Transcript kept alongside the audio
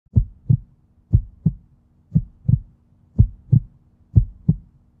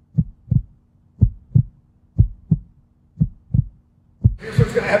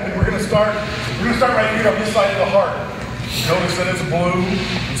what's going to happen. We're going to start right here on this side of the heart. Notice that it's blue,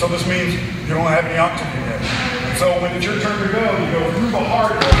 and so this means you don't have any oxygen yet. And so when it's your turn to go, you go through the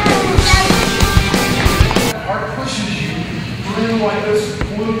heart. The heart pushes you through like this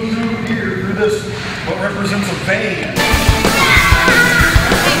blue through here, through this, what represents a vein.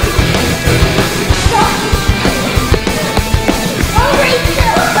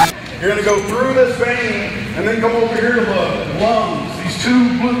 You're going to go through this vein and then come over here to the lungs. These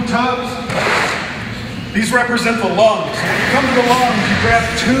two blue tubs, these represent the lungs. When you come to the lungs, you grab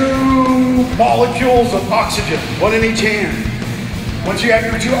two molecules of oxygen, one in each hand. Once you have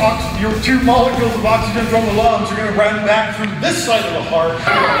your two molecules of oxygen from the lungs, you're going to run back through this side of the heart.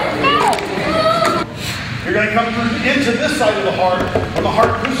 You're going to come through into this side of the heart. When the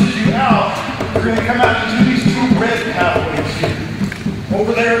heart pushes you out, you're going to come out into these two red pathways here.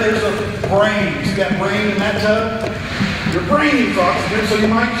 Over there, there's a brain. See that brain in that tub? Your brain needs oxygen, so you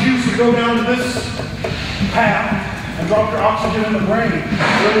might choose to go down to this path and drop your oxygen in the brain.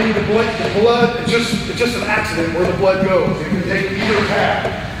 Really, the blood, it's just an accident where the blood goes. You can take either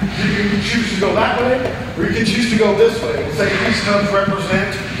path. So you can choose to go that way, or you can choose to go this way. Say these tubs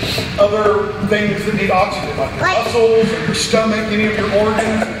represent other things that need oxygen, like your muscles, or your stomach, any of your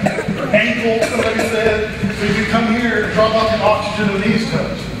organs, your ankles, somebody said. So you can come here and drop off the oxygen in these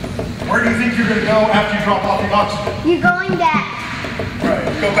tubs. Where do you think you're going to go after you drop off the oxygen? You're going back. Right.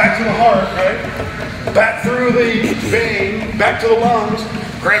 Go back to the heart, right? Back through the vein, back to the lungs.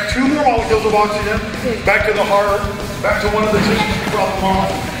 Grab two more molecules of oxygen. Back to the heart. Back to one of the tissues you drop them off.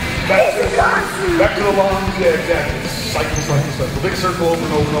 Back to the lungs. Yeah, exactly. Cycle. The big circle over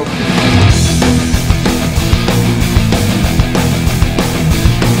and over and over.